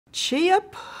Chia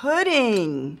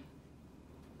pudding.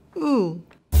 Ooh.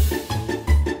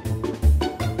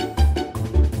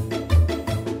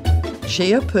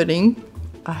 Chia pudding.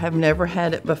 I have never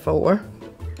had it before.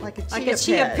 Like a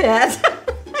chia pet.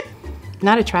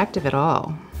 Not attractive at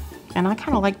all. And I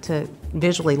kind of like to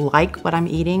visually like what I'm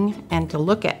eating and to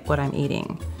look at what I'm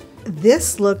eating.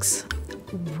 This looks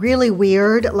really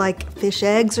weird, like fish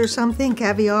eggs or something,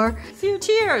 caviar.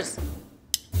 Cheers.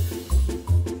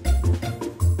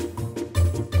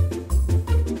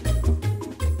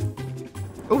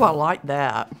 Oh, I like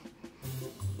that.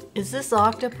 Is this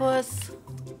octopus?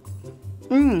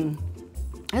 Mmm.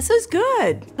 This is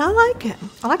good. I like it.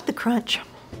 I like the crunch.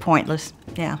 Pointless.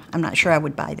 Yeah, I'm not sure I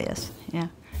would buy this. Yeah.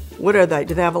 What are they?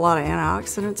 Do they have a lot of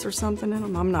antioxidants or something in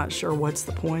them? I'm not sure what's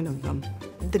the point of them.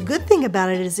 The good thing about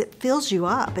it is it fills you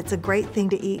up. It's a great thing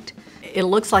to eat. It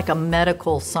looks like a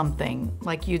medical something,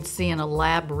 like you'd see in a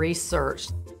lab research.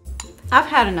 I've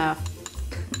had enough.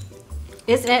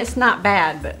 It's not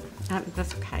bad, but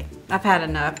that's okay. I've had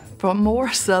enough. For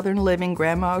more Southern Living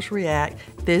Grandmas React,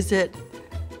 visit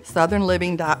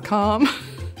southernliving.com.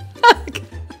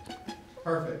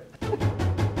 Perfect.